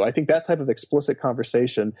buys you. I think that type of explicit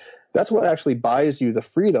conversation, that's what actually buys you the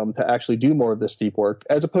freedom to actually do more of this deep work,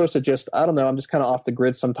 as opposed to just, I don't know, I'm just kind of off the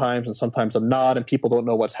grid sometimes, and sometimes I'm not, and people don't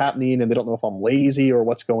know what's happening, and they don't know if I'm lazy or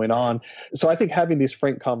what's going on. So I think having these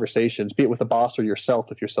frank conversations, be it with a boss or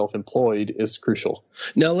yourself if you're self-employed, is crucial.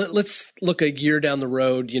 Now let's look a year down the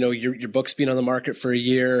road. Your book's been on the market for a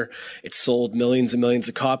year. It's sold millions and millions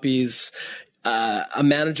of copies. A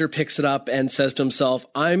manager picks it up and says to himself,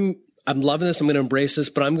 I'm loving this. I'm going to embrace this,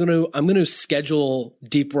 but I'm going to schedule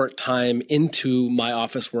deep work time into my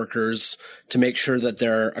office workers to make sure that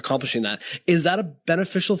they're accomplishing that. Is that a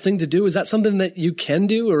beneficial thing to do? Is that something that you can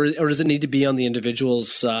do, or does it need to be on the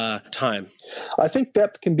individual's time? I think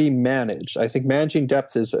depth can be managed. I think managing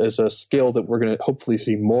depth is a skill that we're going to hopefully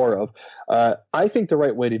see more of. I think the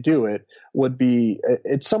right way to do it would be,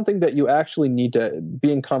 it's something that you actually need to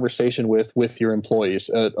be in conversation with your employees.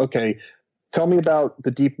 Okay, tell me about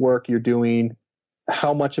the deep work you're doing.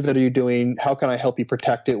 How much of it are you doing? How can I help you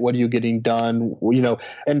protect it? What are you getting done?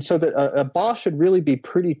 And so that a boss should really be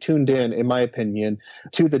pretty tuned in my opinion,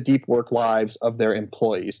 to the deep work lives of their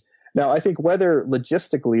employees. Now, I think whether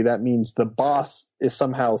logistically that means the boss is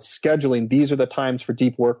somehow scheduling, these are the times for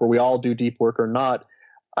deep work where we all do deep work or not,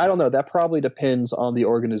 I don't know. That probably depends on the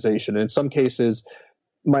organization. In some cases,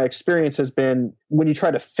 my experience has been when you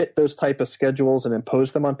try to fit those type of schedules and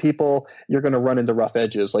impose them on people, you're going to run into rough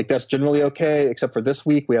edges. Like that's generally okay, except for this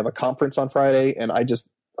week. We have a conference on Friday, and I just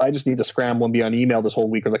need to scramble and be on email this whole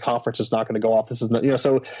week, or the conference is not going to go off. This is not,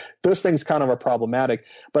 so those things kind of are problematic.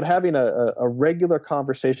 But having a regular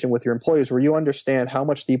conversation with your employees where you understand how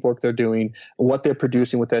much deep work they're doing, what they're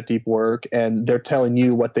producing with that deep work, and they're telling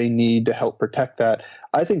you what they need to help protect that,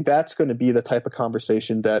 I think that's going to be the type of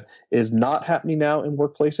conversation that is not happening now in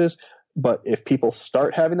workplaces. But if people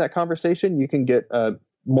start having that conversation, you can get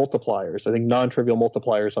multipliers, I think non-trivial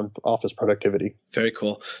multipliers on office productivity. Very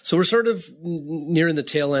cool. So we're sort of nearing the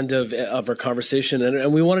tail end of our conversation,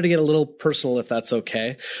 and we wanted to get a little personal, if that's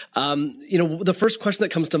okay. The first question that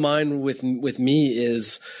comes to mind with me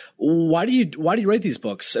is, why do you write these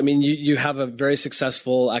books? I mean, you have a very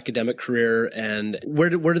successful academic career, and where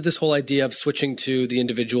did this whole idea of switching to the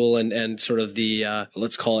individual and sort of the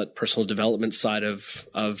let's call it personal development side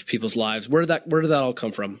of people's lives, where did that all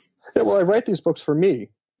come from? Yeah, well, I write these books for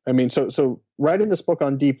me. I mean, so writing this book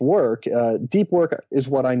on deep work is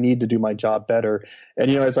what I need to do my job better. And,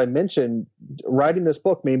 as I mentioned, writing this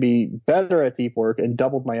book made me better at deep work and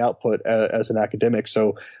doubled my output as an academic.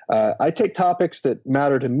 So I take topics that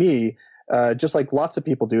matter to me, just like lots of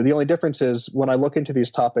people do. The only difference is when I look into these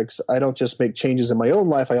topics, I don't just make changes in my own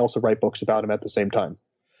life. I also write books about them at the same time.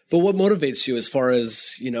 But what motivates you as far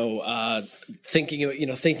as, thinking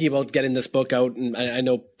about getting this book out? And I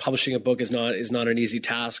know publishing a book is not an easy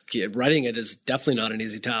task. Writing it is definitely not an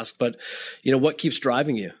easy task, but what keeps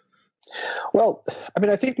driving you? Well, I mean,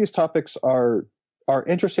 I think these topics are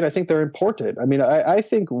interesting. I think they're important. I mean, I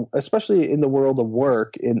think especially in the world of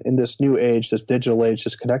work in this new age, this digital age,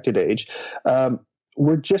 this connected age,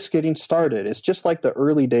 we're just getting started. It's just like the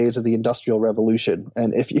early days of the Industrial Revolution.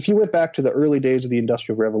 And if you went back to the early days of the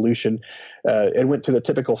Industrial Revolution and went to the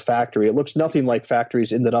typical factory, it looks nothing like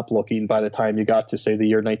factories ended up looking by the time you got to, say, the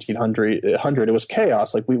year 1900. It was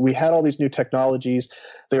chaos. Like we had all these new technologies.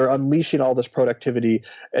 They were unleashing all this productivity,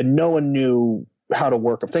 and no one knew how to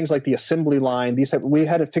work them. Things like the assembly line, we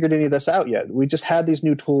hadn't figured any of this out yet. We just had these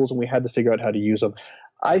new tools, and we had to figure out how to use them.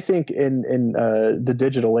 I think in the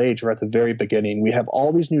digital age, we're at the very beginning. We have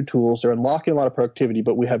all these new tools. They're unlocking a lot of productivity,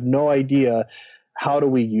 but we have no idea how do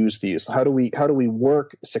we use these? How do we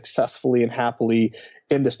work successfully and happily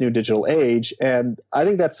in this new digital age? And I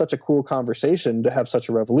think that's such a cool conversation to have such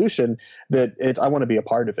a revolution that I want to be a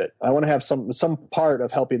part of it. I want to have some part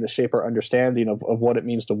of helping to shape our understanding of what it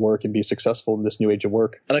means to work and be successful in this new age of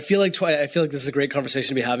work. And I feel like this is a great conversation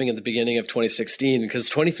to be having at the beginning of 2016, because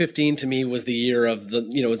 2015 to me was the year of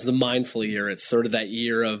it's the mindful year. It's sort of that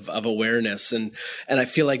year of awareness. And I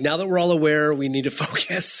feel like now that we're all aware, we need to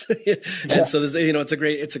focus. And so this,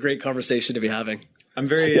 it's a great conversation to be having. I'm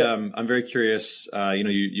very curious.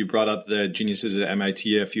 You brought up the geniuses at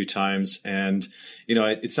MIT a few times, and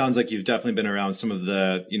it sounds like you've definitely been around some of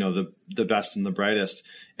the the best and the brightest.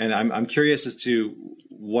 And I'm curious as to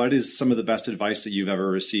what is some of the best advice that you've ever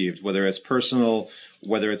received, whether it's personal,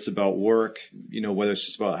 whether it's about work, whether it's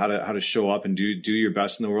just about how to show up and do your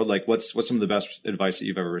best in the world. Like what's some of the best advice that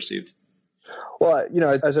you've ever received? Well,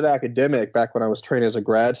 as an academic, back when I was training as a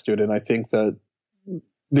grad student, I think that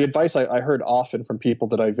the advice I heard often from people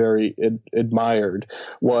that I very admired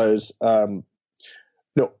was,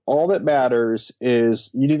 all that matters is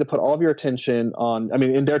you need to put all of your attention on,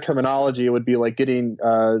 in their terminology, it would be like getting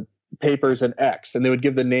papers in X, and they would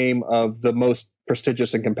give the name of the most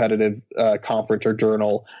prestigious and competitive conference or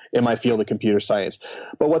journal in my field of computer science.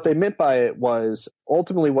 But what they meant by it was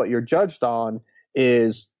ultimately what you're judged on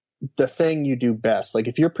is the thing you do best. Like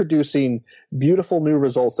if you're producing beautiful new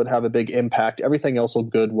results that have a big impact, everything else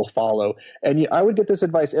will follow. And I would get this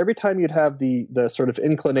advice every time you'd have the sort of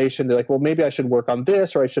inclination to like, well, maybe I should work on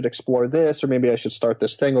this, or I should explore this, or maybe I should start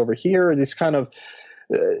this thing over here. And these kind of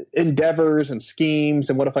endeavors and schemes,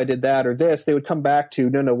 and what if I did that or this, they would come back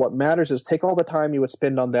to, no, what matters is take all the time you would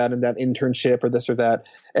spend on that and that internship or this or that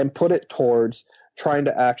and put it towards trying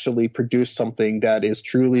to actually produce something that is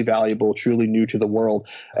truly valuable, truly new to the world.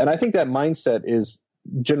 And I think that mindset is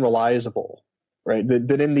generalizable, right?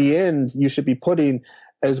 That in the end, you should be putting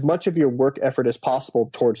as much of your work effort as possible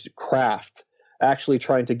towards craft, actually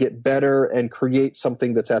trying to get better and create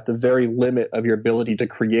something that's at the very limit of your ability to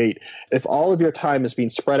create. If all of your time is being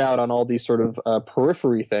spread out on all these sort of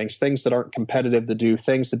periphery things that aren't competitive to do,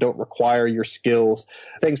 things that don't require your skills,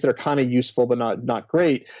 things that are kind of useful but not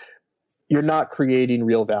great, you're not creating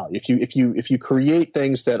real value. If you create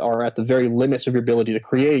things that are at the very limits of your ability to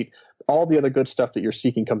create, all the other good stuff that you're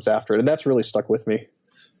seeking comes after it. And that's really stuck with me.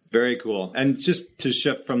 Very cool. And just to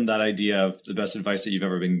shift from that idea of the best advice that you've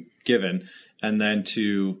ever been given, and then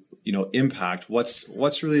to impact, what's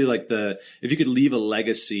really like if you could leave a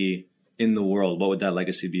legacy in the world, what would that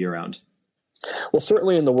legacy be around? Well,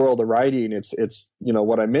 certainly in the world of writing, it's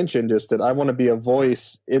what I mentioned is that I want to be a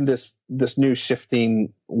voice in this new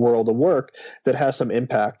shifting world of work that has some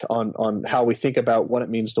impact on how we think about what it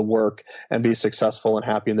means to work and be successful and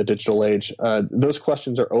happy in the digital age. Those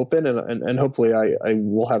questions are open, and hopefully I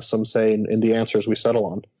will have some say in the answers we settle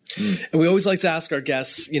on. And we always like to ask our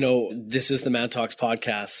guests, this is the Man Talks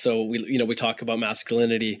podcast, so we talk about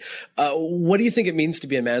masculinity. What do you think it means to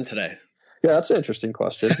be a man today? Yeah, that's an interesting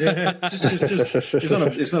question.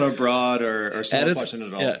 It's not a broad or small question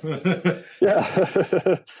at all.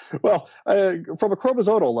 Yeah. Well, from a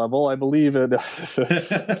chromosomal level, I believe it.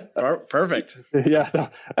 Perfect. Yeah, no,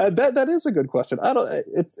 that is a good question.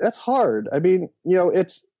 That's hard. I mean,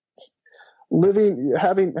 it's living,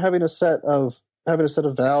 having a set of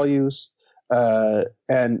values,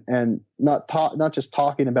 and not just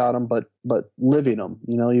talking about them, but living them.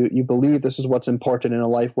 You believe this is what's important in a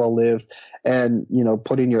life well lived, and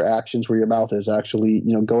putting your actions where your mouth is, actually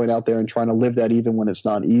going out there and trying to live that even when it's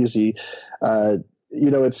not easy.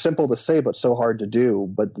 It's simple to say but so hard to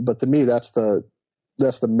do. But to me, that's the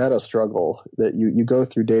meta struggle that you go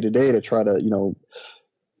through day to day to try to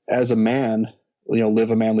as a man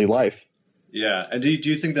live a manly life. Yeah, and do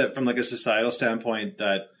you think that from like a societal standpoint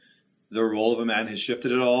that the role of a man has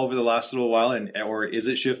shifted at all over the last little while, or is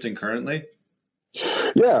it shifting currently?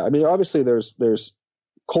 Yeah, I mean, obviously there's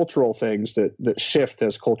cultural things that shift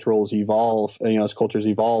as cultures evolve, as cultures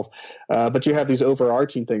evolve. But you have these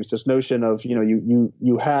overarching things, this notion of,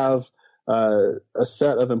 you have a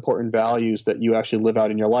set of important values that you actually live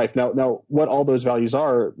out in your life. Now what all those values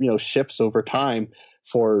are, shifts over time.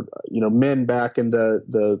 For, men back in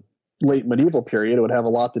the late medieval period, it would have a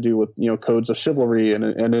lot to do with codes of chivalry, and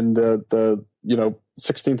in the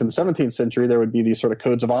 16th and 17th century there would be these sort of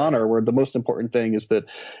codes of honor, where the most important thing is that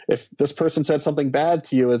if this person said something bad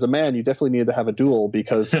to you as a man, you definitely needed to have a duel,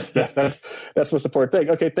 because that's the most important thing.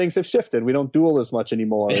 Okay, things have shifted. We don't duel as much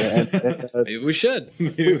anymore. Maybe we should.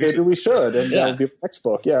 Maybe we should, and that would be the next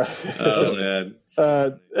book. Yeah. Oh man.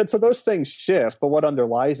 And so those things shift, but what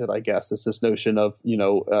underlies it, I guess, is this notion of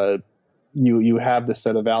you have this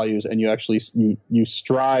set of values, and you actually you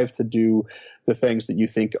strive to do the things that you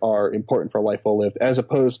think are important for a life well lived, as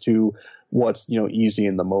opposed to what's easy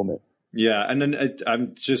in the moment. Yeah, and then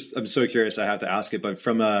I'm so curious. I have to ask it, but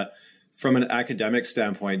from an academic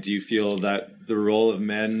standpoint, do you feel that the role of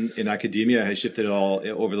men in academia has shifted at all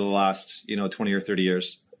over the last 20 or 30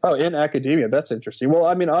 years? Oh, in academia, that's interesting. Well,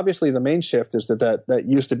 I mean, obviously the main shift is that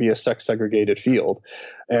used to be a sex segregated field,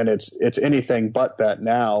 and it's anything but that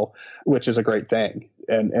now, which is a great thing.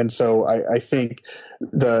 And so I think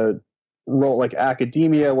the role, like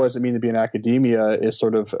academia, what does it mean to be in academia, is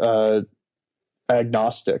sort of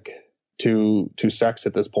agnostic to sex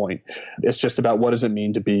at this point. It's just about what does it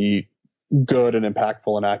mean to be good and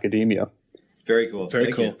impactful in academia. Very cool.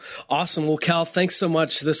 Very cool. Awesome. Well, Cal, thanks so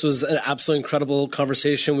much. This was an absolutely incredible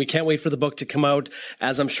conversation. We can't wait for the book to come out,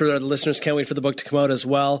 as I'm sure the listeners can't wait for the book to come out as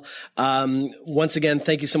well. Once again,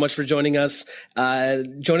 thank you so much for joining us.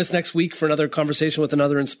 Join us next week for another conversation with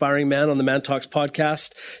another inspiring man on the Man Talks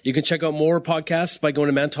podcast. You can check out more podcasts by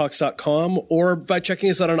going to mantalks.com or by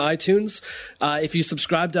checking us out on iTunes. If you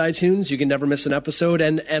subscribe to iTunes, you can never miss an episode.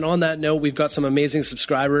 And on that note, we've got some amazing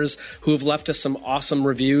subscribers who have left us some awesome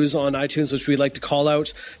reviews on iTunes, which we'd like to call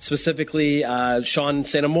out, specifically Sean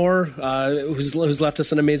St. Amor, who's left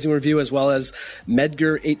us an amazing review, as well as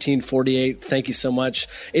Medgar1848. Thank you so much.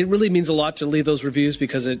 It really means a lot to leave those reviews,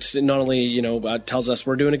 because it not only tells us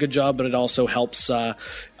we're doing a good job, but it also helps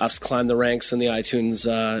us climb the ranks in the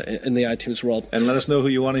iTunes world. And let us know who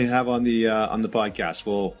you want to have on the podcast.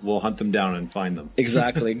 We'll hunt them down and find them.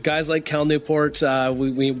 Exactly. Guys like Cal Newport,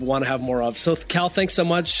 we want to have more of. So Cal, thanks so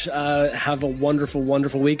much. Have a wonderful,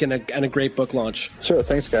 wonderful week and a great book launch. Sure.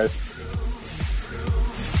 Thanks, guys.